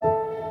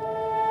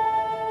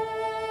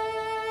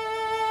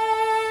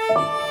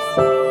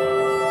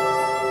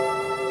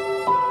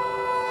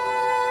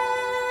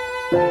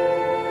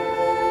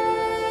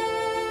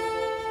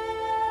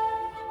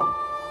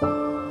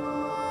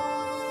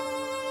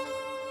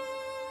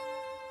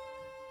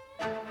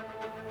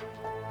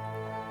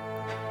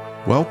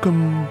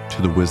Welcome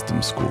to the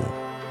Wisdom School,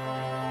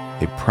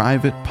 a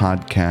private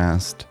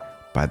podcast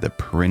by the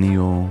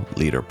Perennial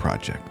Leader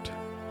Project.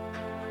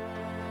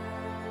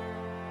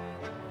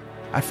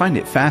 I find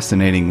it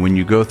fascinating when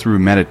you go through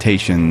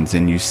meditations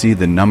and you see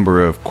the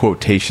number of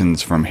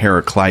quotations from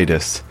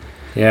Heraclitus.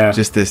 Yeah.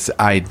 Just this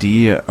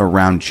idea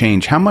around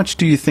change. How much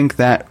do you think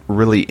that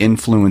really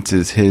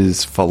influences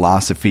his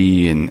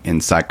philosophy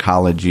and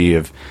psychology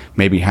of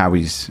maybe how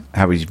he's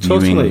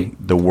viewing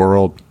the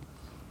world?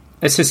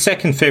 It's his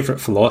second favourite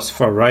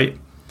philosopher, right?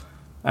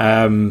 He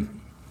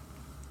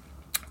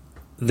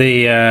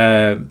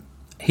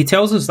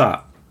tells us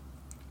that.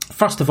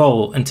 First of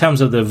all, in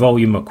terms of the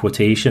volume of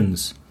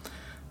quotations,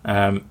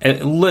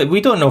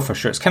 we don't know for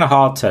sure. It's kind of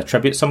hard to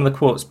attribute some of the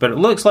quotes, but it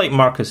looks like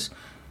Marcus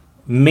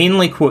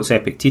mainly quotes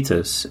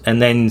Epictetus,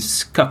 and then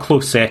a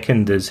close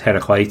second is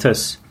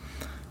Heraclitus.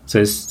 So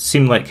it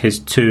seemed like his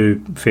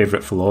two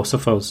favourite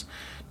philosophers.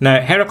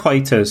 Now,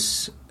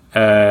 Heraclitus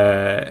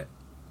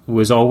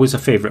was always a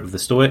favourite of the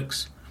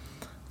Stoics.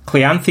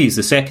 Cleanthes,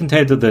 the second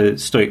head of the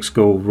Stoic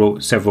school,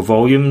 wrote several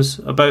volumes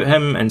about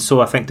him, and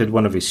so I think did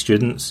one of his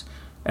students,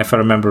 if I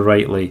remember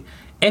rightly.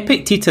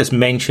 Epictetus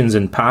mentions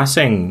in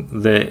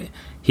passing that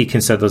he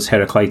considers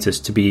Heraclitus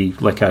to be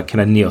like a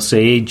kind of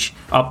neo-sage,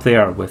 up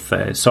there with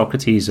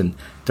Socrates and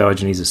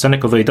Diogenes the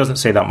Cynic, although he doesn't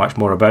say that much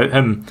more about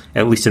him,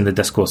 at least in the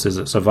discourses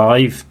that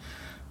survive.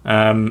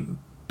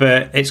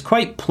 But it's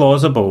quite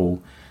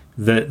plausible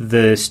that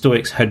the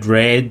Stoics had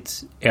read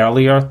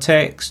earlier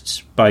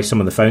texts by some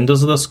of the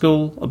founders of the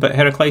school about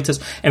Heraclitus.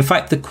 In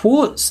fact, the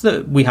quotes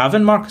that we have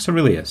in Marcus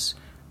Aurelius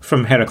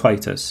from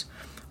Heraclitus,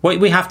 what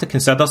we have to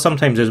consider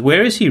sometimes is,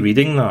 where is he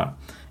reading that?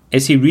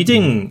 Is he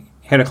reading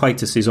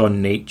Heraclitus'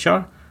 On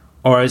Nature,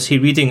 or is he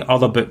reading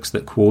other books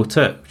that quote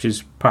it, which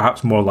is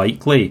perhaps more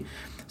likely?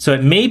 So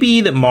it may be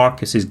that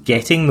Marcus is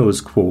getting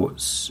those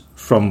quotes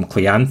from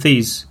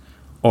Cleanthes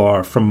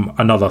or from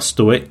another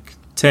Stoic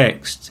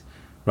text,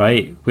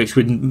 right, which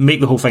would make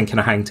the whole thing kind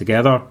of hang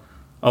together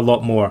a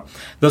lot more.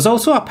 There's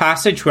also a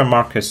passage where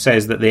Marcus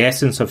says that the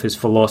essence of his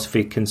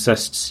philosophy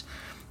consists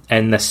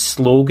in this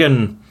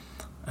slogan,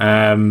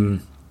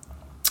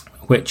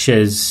 which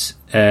is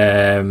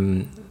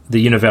the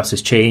universe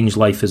is change,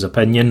 life is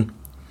opinion.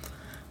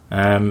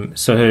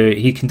 So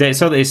he condenses,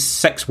 so it's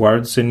 6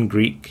 words in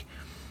Greek.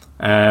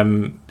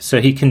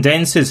 So he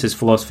condenses his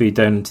philosophy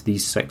down into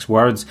these 6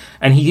 words,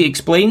 and he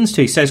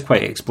says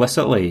quite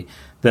explicitly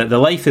that the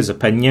life is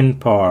opinion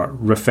part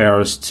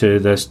refers to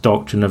this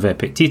doctrine of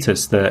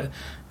Epictetus, that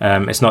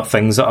it's not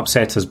things that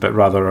upset us, but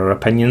rather our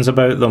opinions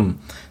about them.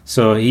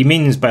 So he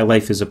means by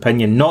life is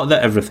opinion, not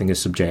that everything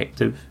is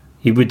subjective.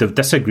 He would have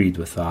disagreed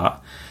with that,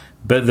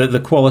 but that the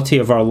quality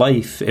of our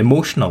life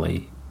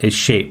emotionally is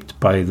shaped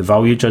by the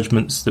value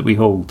judgments that we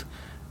hold.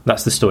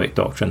 That's the Stoic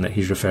doctrine that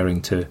he's referring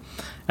to.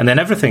 And then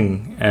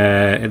everything,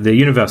 the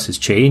universe is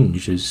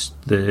change, is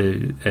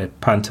the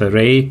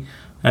Pantarei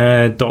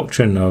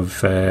doctrine of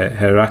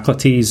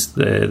Heraclitus,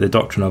 the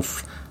doctrine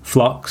of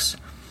flux.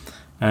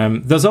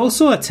 There's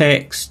also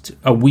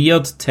a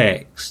weird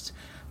text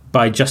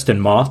by Justin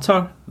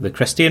Martyr, the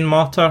Christian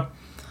martyr,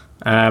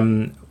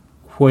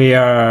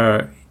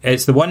 where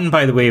it's the one,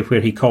 by the way,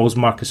 where he calls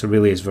Marcus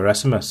Aurelius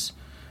Verissimus.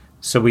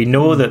 So we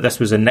know that this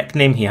was a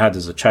nickname he had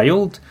as a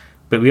child,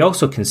 but we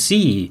also can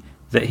see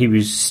that he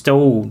was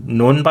still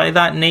known by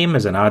that name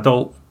as an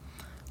adult.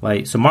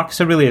 So Marcus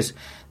Aurelius,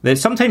 that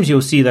sometimes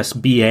you'll see this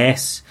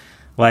BS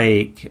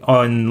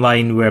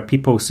online where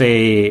people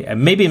say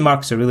maybe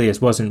Marcus Aurelius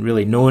wasn't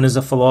really known as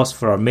a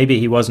philosopher, or maybe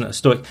he wasn't a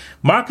Stoic.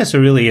 Marcus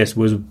Aurelius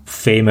was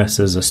famous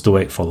as a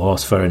Stoic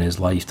philosopher in his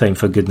lifetime,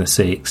 for goodness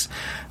sakes.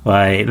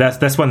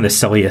 That's one of the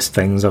silliest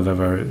things I've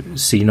ever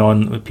seen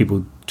when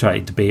people try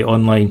to debate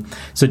online.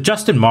 So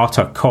Justin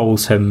Martyr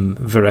calls him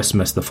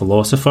Verissimus the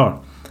philosopher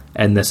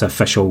in this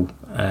official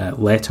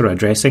letter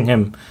addressing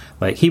him.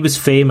 He was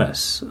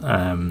famous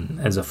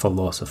as a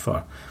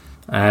philosopher.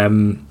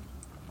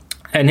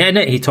 And in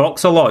it, he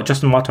talks a lot.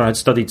 Justin Martyr had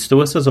studied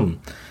Stoicism,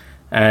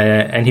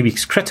 and he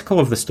was critical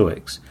of the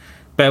Stoics.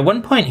 But at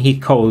one point, he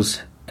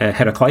calls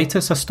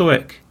Heraclitus a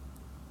Stoic,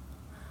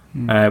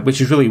 which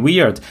is really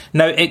weird.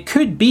 Now, it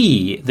could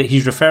be that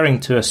he's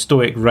referring to a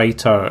Stoic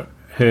writer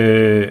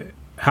who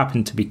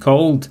happened to be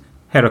called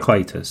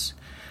Heraclitus,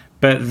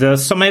 but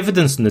there's some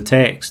evidence in the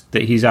text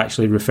that he's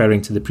actually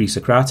referring to the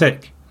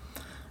pre-Socratic.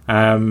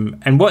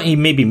 And what he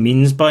maybe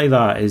means by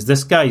that is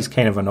this guy's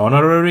kind of an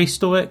honorary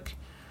Stoic.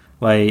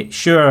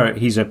 Sure,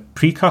 he's a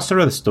precursor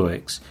of the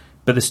Stoics,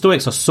 but the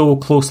Stoics are so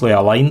closely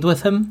aligned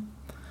with him,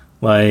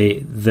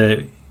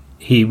 that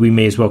we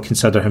may as well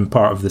consider him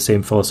part of the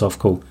same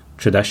philosophical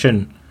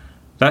tradition.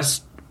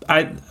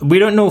 We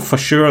don't know for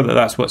sure that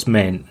that's what's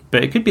meant,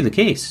 but it could be the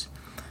case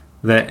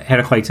that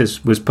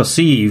Heraclitus was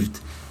perceived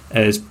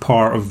as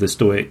part of the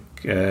Stoic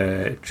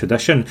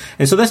tradition.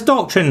 And so this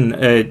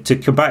doctrine, to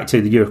come back to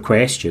your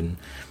question,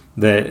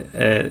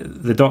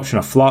 the doctrine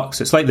of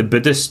flux, it's like the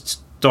Buddhist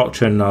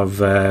doctrine of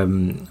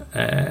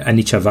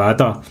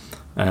anicca,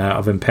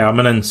 of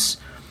impermanence,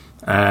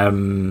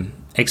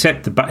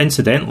 except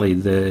incidentally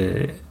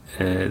the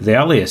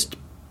earliest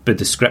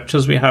Buddhist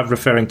scriptures we have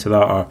referring to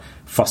that are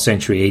 1st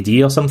century AD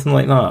or something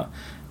like that.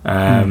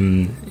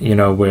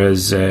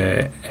 Whereas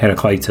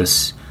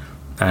Heraclitus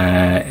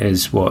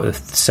is what, the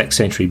 6th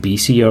century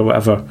BC or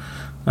whatever.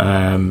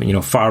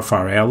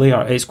 Far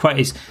earlier.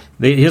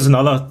 Here's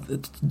another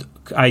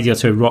idea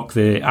to rock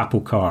the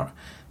apple cart.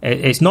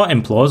 It's not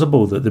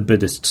implausible that the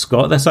Buddhists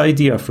got this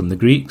idea from the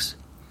Greeks.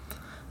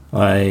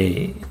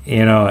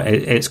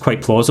 It's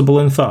quite plausible,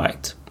 in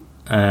fact,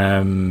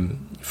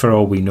 for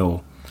all we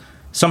know.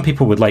 Some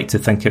people would like to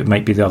think it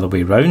might be the other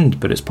way round,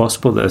 but it's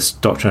possible that this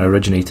doctrine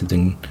originated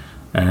in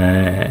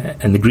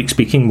the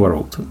Greek-speaking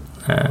world,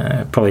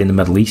 probably in the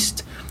Middle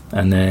East,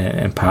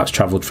 and perhaps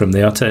travelled from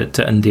there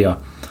to India,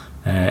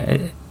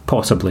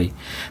 possibly.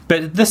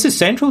 But this is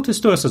central to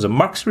Stoicism.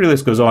 Marcus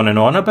Aurelius goes on and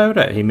on about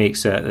it. He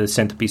makes it the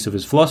centrepiece of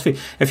his philosophy.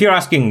 If you're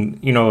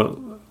asking,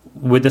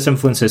 would this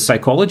influence his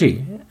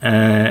psychology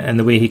and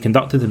the way he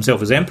conducted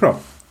himself as emperor,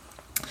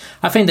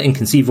 I find it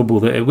inconceivable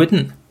that it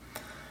wouldn't.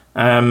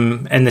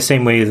 In the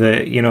same way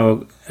that,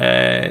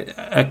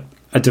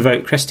 a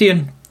devout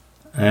Christian,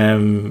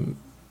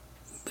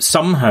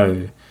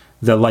 somehow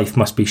their life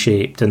must be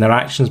shaped and their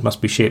actions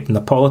must be shaped and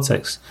their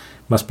politics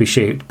must be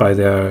shaped by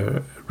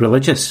their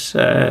religious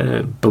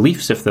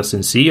beliefs if they're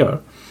sincere.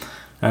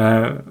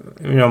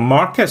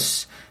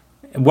 Marcus,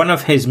 one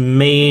of his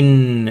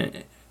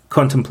main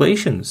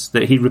contemplations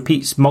that he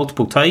repeats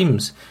multiple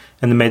times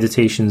in the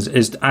Meditations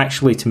is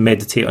actually to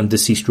meditate on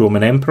deceased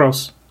Roman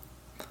emperors.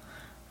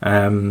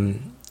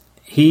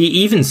 He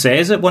even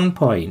says at one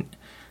point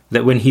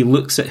that when he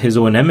looks at his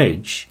own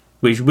image,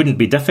 which wouldn't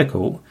be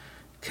difficult,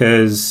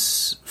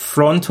 because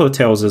Fronto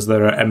tells us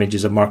there are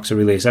images of Marcus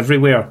Aurelius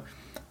everywhere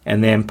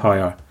in the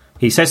empire.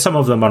 He says some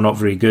of them are not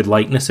very good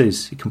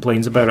likenesses. He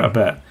complains about it a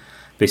bit.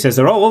 But he says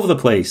they're all over the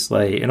place,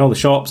 like in all the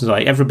shops.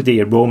 Like everybody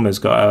in Rome has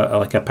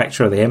got a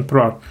picture of the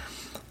emperor.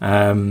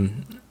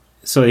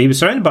 So he was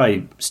surrounded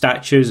by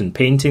statues and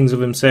paintings of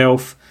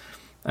himself.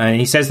 And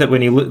he says that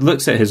when he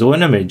looks at his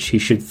own image, he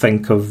should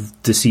think of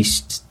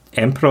deceased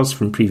emperors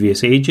from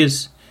previous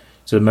ages.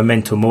 So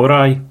memento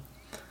mori.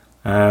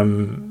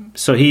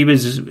 So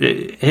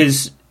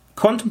his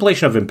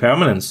contemplation of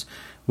impermanence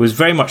was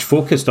very much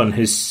focused on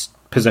his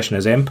position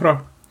as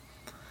emperor.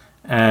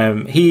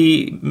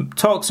 He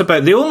talks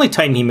about the only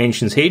time he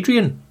mentions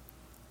Hadrian,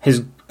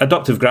 his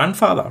adoptive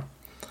grandfather,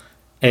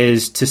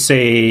 is to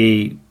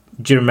say,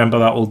 do you remember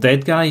that old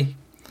dead guy?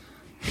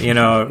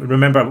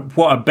 Remember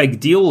what a big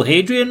deal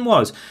Hadrian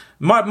was.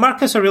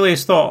 Marcus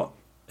Aurelius thought,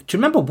 do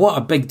you remember what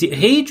a big deal?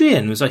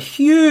 Hadrian was a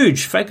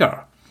huge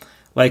figure,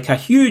 like a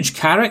huge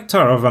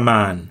character of a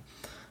man,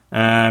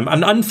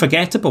 an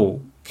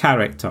unforgettable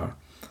character,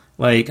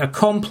 like a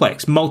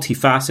complex,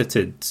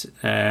 multifaceted,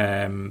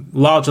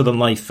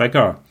 larger-than-life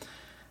figure.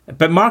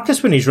 But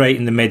Marcus, when he's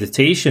writing the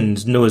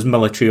Meditations, knows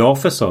military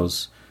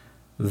officers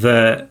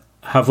that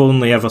have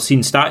only ever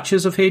seen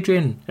statues of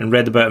Hadrian and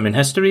read about him in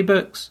history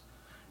books.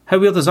 How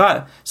weird is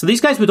that? So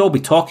these guys would all be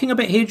talking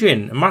about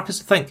Hadrian, and Marcus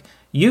would think,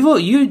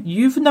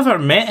 you've never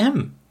met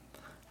him.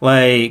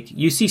 Like,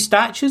 you see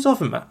statues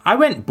of him. I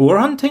went boar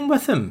hunting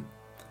with him.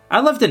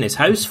 I lived in his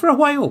house for a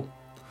while.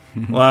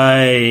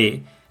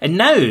 And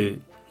now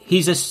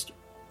he's a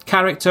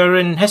character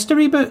in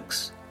history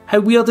books. How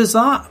weird is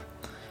that?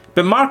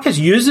 But Marcus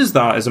uses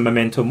that as a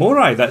memento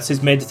mori. That's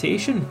his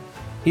meditation.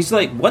 He's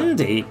like, one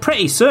day,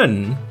 pretty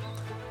soon,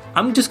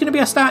 I'm just going to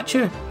be a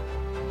statue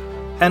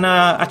in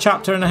a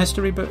chapter in a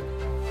history book.